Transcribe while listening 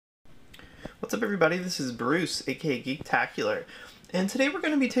What's up, everybody? This is Bruce, aka Geektacular, and today we're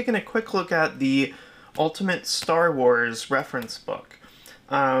going to be taking a quick look at the Ultimate Star Wars reference book.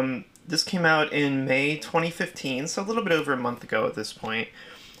 This came out in May 2015, so a little bit over a month ago at this point.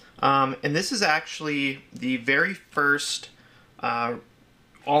 And this is actually the very first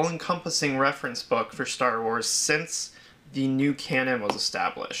all-encompassing reference book for Star Wars since the new canon was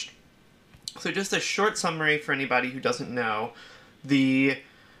established. So just a short summary for anybody who doesn't know.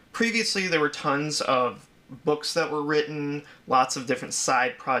 Previously, there were tons of books that were written, lots of different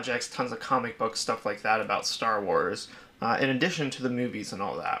side projects, tons of comic books, stuff like that about Star Wars, in addition to the movies and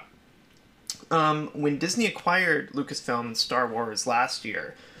all that. When Disney acquired Lucasfilm and Star Wars last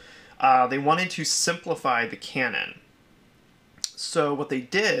year, they wanted to simplify the canon. So what they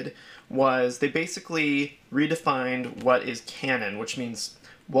did was they basically redefined what is canon, which means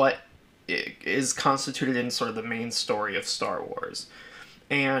what is constituted in sort of the main story of Star Wars.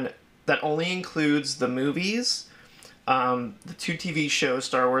 And that only includes the movies, the two TV shows,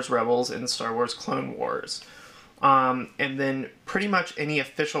 Star Wars Rebels and Star Wars Clone Wars, and then pretty much any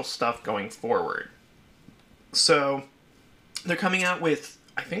official stuff going forward. So they're coming out with,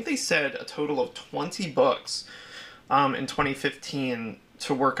 I think they said, a total of 20 books in 2015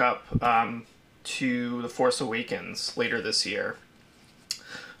 to work up to The Force Awakens later this year.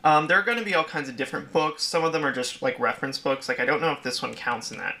 There are going to be all kinds of different books. Some of them are just like reference books. Like, I don't know if this one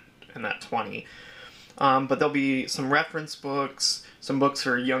counts in that 20. But there'll be some reference books, some books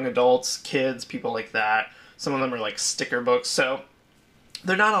for young adults, kids, people like that. Some of them are like sticker books. So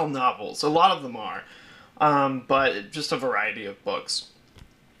they're not all novels. A lot of them are. But just a variety of books.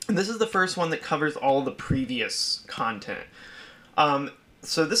 And this is the first one that covers all the previous content.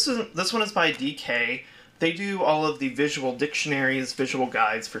 So this one is by DK. They do all of the visual dictionaries, visual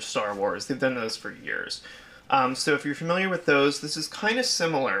guides for Star Wars. They've done those for years. So if you're familiar with those, this is kind of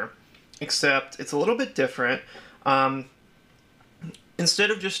similar, except it's a little bit different.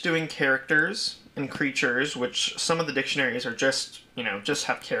 Instead of just doing characters and creatures, which some of the dictionaries are just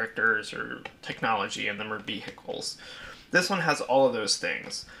have characters or technology in them or vehicles, this one has all of those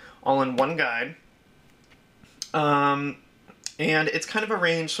things, all in one guide. And it's kind of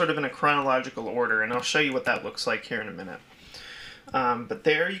arranged sort of in a chronological order, and I'll show you what that looks like here in a minute. But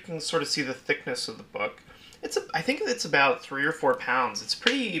there you can sort of see the thickness of the book. I think it's about 3 or 4 pounds. It's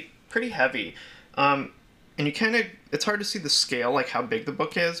pretty heavy. And it's hard to see the scale, like how big the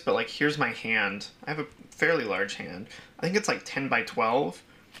book is, but like here's my hand. I have a fairly large hand. I think it's like 10 by 12,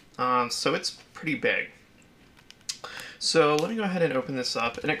 so it's pretty big. So let me go ahead and open this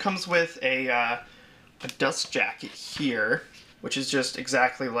up, and it comes with a dust jacket here, which is just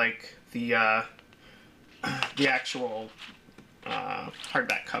exactly like the actual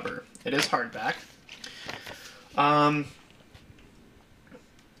hardback cover. It is hardback.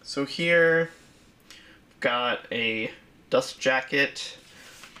 So here we've got a dust jacket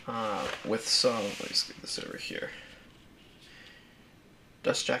with some, let me just get this over here.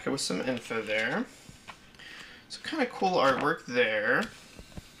 Dust jacket with some info there. So kind of cool artwork there.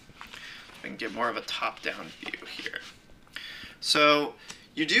 I can get more of a top-down view here. So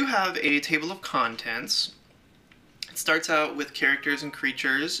you do have a table of contents. It starts out with characters and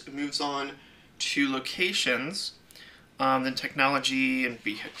creatures. It moves on to locations, then technology and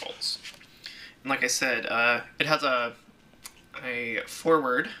vehicles. And like I said, it has a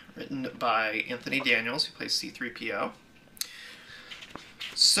foreword written by Anthony Daniels, who plays C-3PO.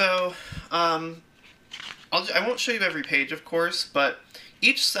 So I won't show you every page, of course, but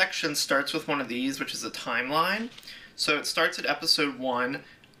each section starts with one of these, which is a timeline. So it starts at episode 1,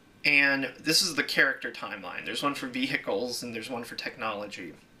 and this is the character timeline. There's one for vehicles, and there's one for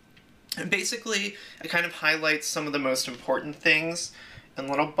technology. And basically, it kind of highlights some of the most important things in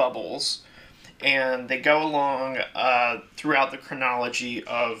little bubbles, and they go along throughout the chronology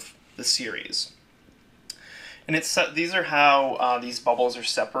of the series. And these are how these bubbles are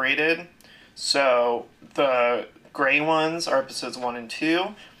separated. So the gray ones are episodes 1 and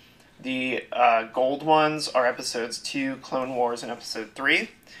 2. The gold ones are episodes 2, Clone Wars, and episode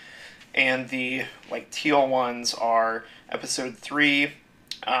 3. And the teal ones are episode 3,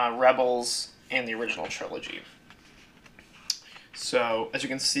 Rebels, and the original trilogy. So as you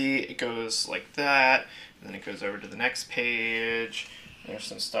can see, it goes like that, and then it goes over to the next page. There's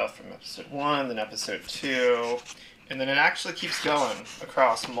some stuff from episode 1, then episode 2, and then it actually keeps going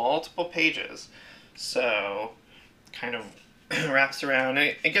across multiple pages. So kind of wraps around.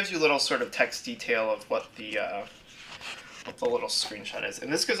 It gives you a little sort of text detail of what the little screenshot is.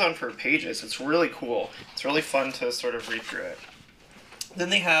 And this goes on for pages. It's really cool. It's really fun to sort of read through it. Then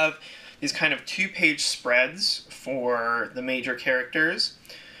they have these kind of 2-page spreads for the major characters.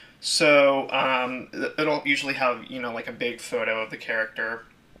 So it'll usually have, like a big photo of the character,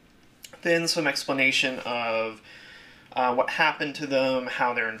 then some explanation of what happened to them,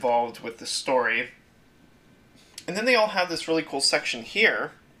 how they're involved with the story. And then they all have this really cool section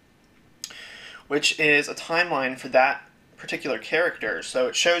here, which is a timeline for that particular character. So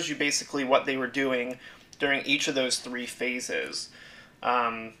it shows you basically what they were doing during each of those 3 phases.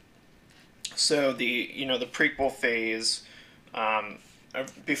 So the prequel phase,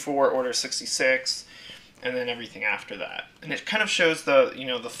 before Order 66, and then everything after that. And it kind of shows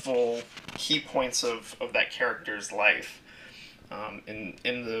the full key points of that character's life in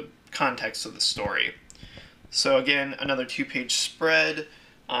the context of the story. So again, another 2-page spread.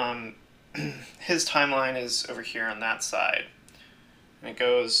 His timeline is over here on that side. And it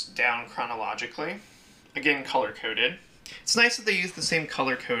goes down chronologically. Again, color-coded. It's nice that they use the same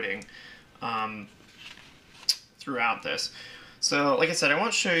color coding throughout this. So, like I said, I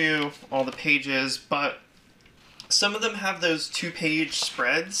won't show you all the pages, but some of them have those 2-page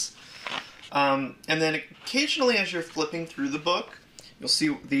spreads. And then occasionally as you're flipping through the book, you'll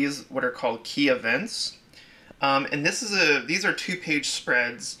see these, what are called key events. And these are 2-page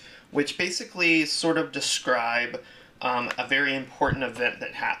spreads, which basically sort of describe a very important event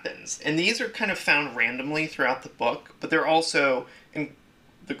that happens. And these are kind of found randomly throughout the book, but they're also in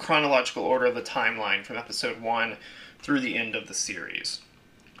the chronological order of the timeline from episode 1 through the end of the series.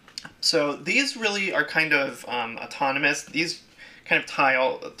 So these really are kind of autonomous. These kind of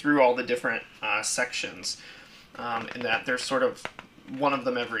tie through all the different sections, in that there's sort of one of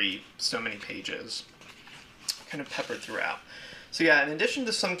them every so many pages, kind of peppered throughout. So yeah, in addition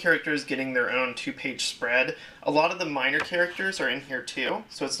to some characters getting their own 2-page spread, a lot of the minor characters are in here too.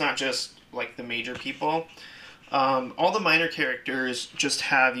 So it's not just like the major people. All the minor characters just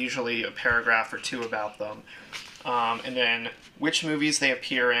have usually a paragraph or 2 about them. And then which movies they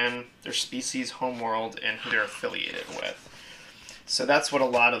appear in, their species, homeworld, and who they're affiliated with. So that's what a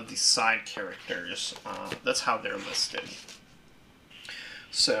lot of these side characters, that's how they're listed.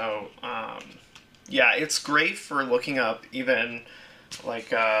 So, yeah, it's great for looking up even,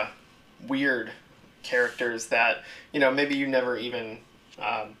 like, weird characters that, maybe you never even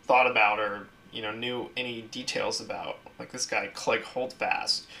thought about or, knew any details about. Like this guy, Clegg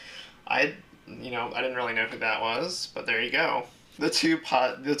Holdfast. I didn't really know who that was, but there you go. The two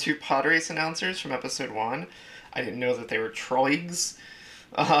pod race announcers from episode 1. I didn't know that they were Troigs.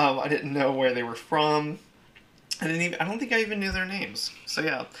 I didn't know where they were from. I don't think I even knew their names. So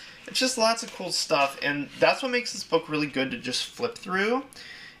yeah, it's just lots of cool stuff, and that's what makes this book really good to just flip through,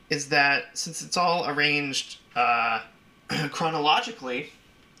 is that since it's all arranged chronologically,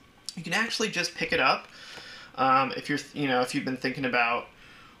 you can actually just pick it up. If you've been thinking about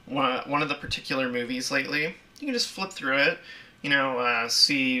one of the particular movies lately, you can just flip through it,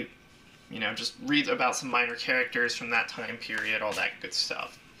 see, just read about some minor characters from that time period, all that good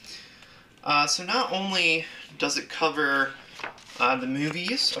stuff. So not only does it cover the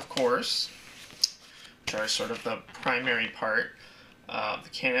movies, of course, which are sort of the primary part of the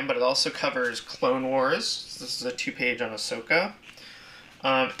canon, but it also covers Clone Wars. This is a 2-page on Ahsoka.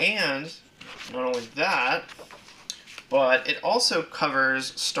 And not only that, but it also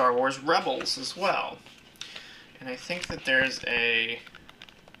covers Star Wars Rebels as well. And I think that there's if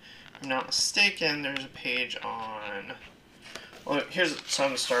I'm not mistaken, there's a page on... Well, here's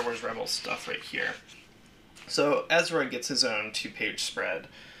some Star Wars Rebels stuff right here. So Ezra gets his own 2-page spread,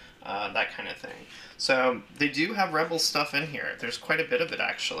 that kind of thing. So they do have Rebels stuff in here. There's quite a bit of it,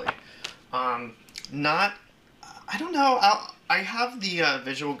 actually. I don't know, I have the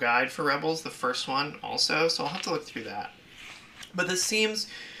visual guide for Rebels, the first one, also, so I'll have to look through that. But this seems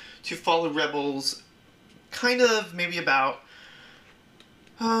to follow Rebels kind of maybe about,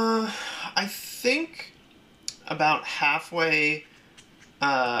 I think about halfway,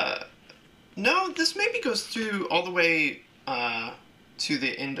 no, this maybe goes through all the way to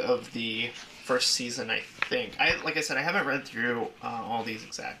the end of the first season, I think. Like I said, I haven't read through all these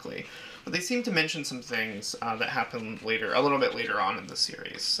exactly, but they seem to mention some things that happen later, a little bit later on in the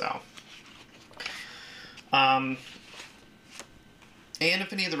series, so. And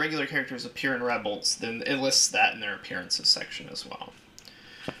if any of the regular characters appear in Rebels, then it lists that in their appearances section as well.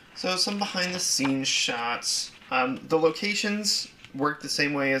 So some behind-the-scenes shots. The locations work the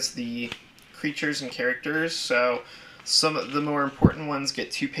same way as the creatures and characters, so some of the more important ones get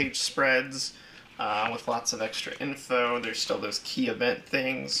 2-page spreads with lots of extra info. There's still those key event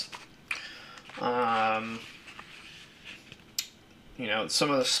things. Some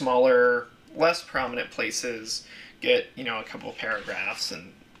of the smaller, less prominent places get, a couple of paragraphs,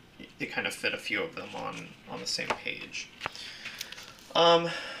 and they kind of fit a few of them on the same page.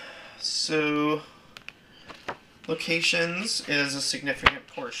 So locations is a significant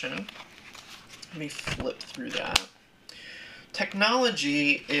portion. Let me flip through that.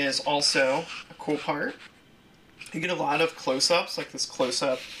 Technology is also a cool part. You get a lot of close-ups, like this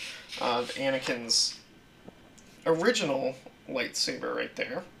close-up of Anakin's original lightsaber right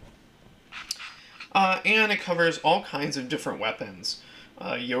there. And it covers all kinds of different weapons.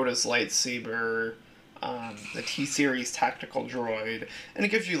 Yoda's lightsaber, the T-Series tactical droid, and it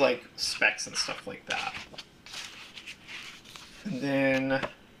gives you like specs and stuff like that. And then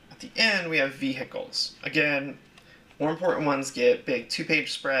at the end we have vehicles. Again, more important ones get big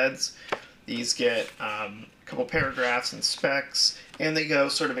 2-page spreads. These get a couple paragraphs and specs, and they go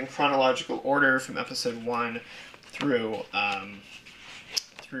sort of in chronological order from episode 1 through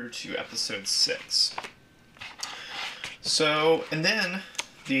to episode 6. So, and then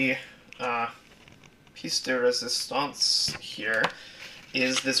the piece de resistance here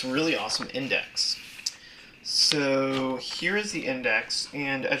is this really awesome index. So here is the index,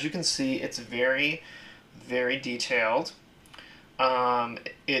 and as you can see, it's very, very detailed.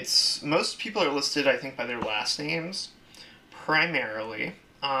 Most people are listed, I think, by their last names, primarily,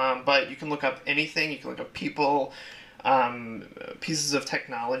 but you can look up anything. You can look up people, pieces of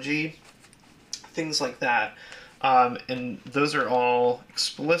technology, things like that, and those are all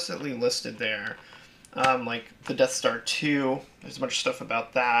explicitly listed there. Like the Death Star 2, there's a bunch of stuff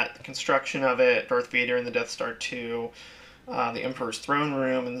about that, the construction of it, Darth Vader in the Death Star 2, the Emperor's throne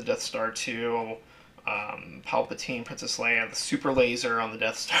room in the Death Star 2, Palpatine, Princess Leia, the super laser on the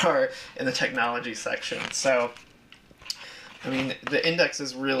Death Star in the technology section. So, I mean, the index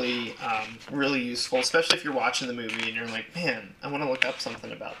is really, really useful, especially if you're watching the movie and you're like, man, I want to look up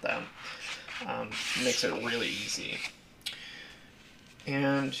something about them. It makes it really easy.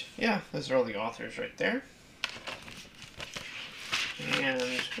 And, yeah, those are all the authors right there. And,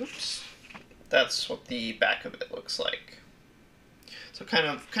 oops, that's what the back of it looks like. So it kind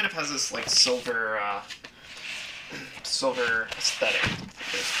of has this, like, silver aesthetic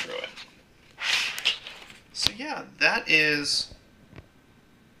that goes through it. So yeah, that is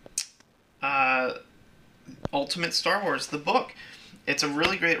Ultimate Star Wars, the book. It's a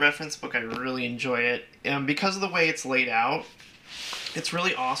really great reference book. I really enjoy it. Because of the way it's laid out, it's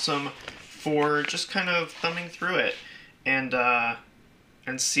really awesome for just kind of thumbing through it and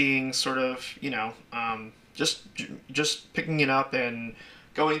seeing sort of, you know, just picking it up and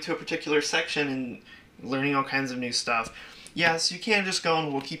going to a particular section and learning all kinds of new stuff. Yes, you can just go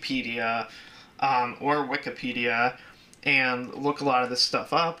on Wikipedia or Wikipedia and look a lot of this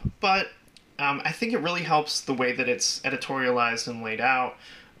stuff up, but I think it really helps the way that it's editorialized and laid out.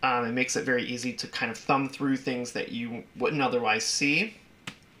 It makes it very easy to kind of thumb through things that you wouldn't otherwise see.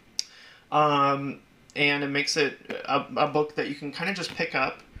 And it makes it a book that you can kind of just pick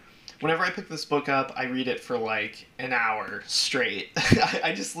up. Whenever I pick this book up, I read it for like an hour straight.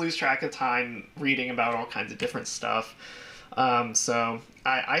 I just lose track of time reading about all kinds of different stuff. So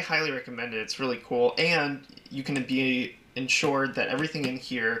I highly recommend it. It's really cool. And you can be ensured that everything in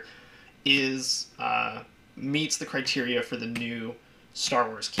here is meets the criteria for the new Star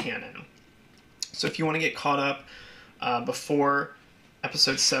Wars canon. So if you want to get caught up before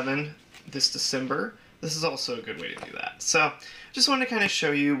Episode 7 this December, this is also a good way to do that. So just wanted to kind of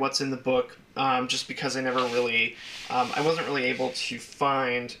show you what's in the book, just because I never really, I wasn't really able to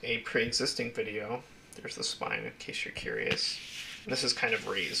find a pre-existing video. There's the spine, in case you're curious. And this is kind of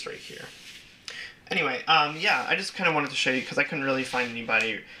raised right here. Anyway, yeah, I just kind of wanted to show you because I couldn't really find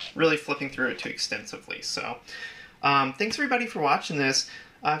anybody really flipping through it too extensively. So, thanks everybody for watching this.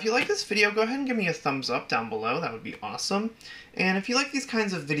 If you like this video, go ahead and give me a thumbs up down below. That would be awesome. And if you like these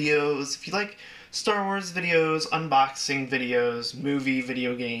kinds of videos, if you like Star Wars videos, unboxing videos, movie,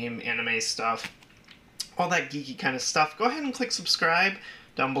 video game, anime stuff, all that geeky kind of stuff, go ahead and click subscribe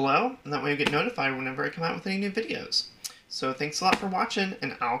down below, and that way you get notified whenever I come out with any new videos. So thanks a lot for watching,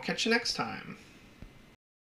 and I'll catch you next time.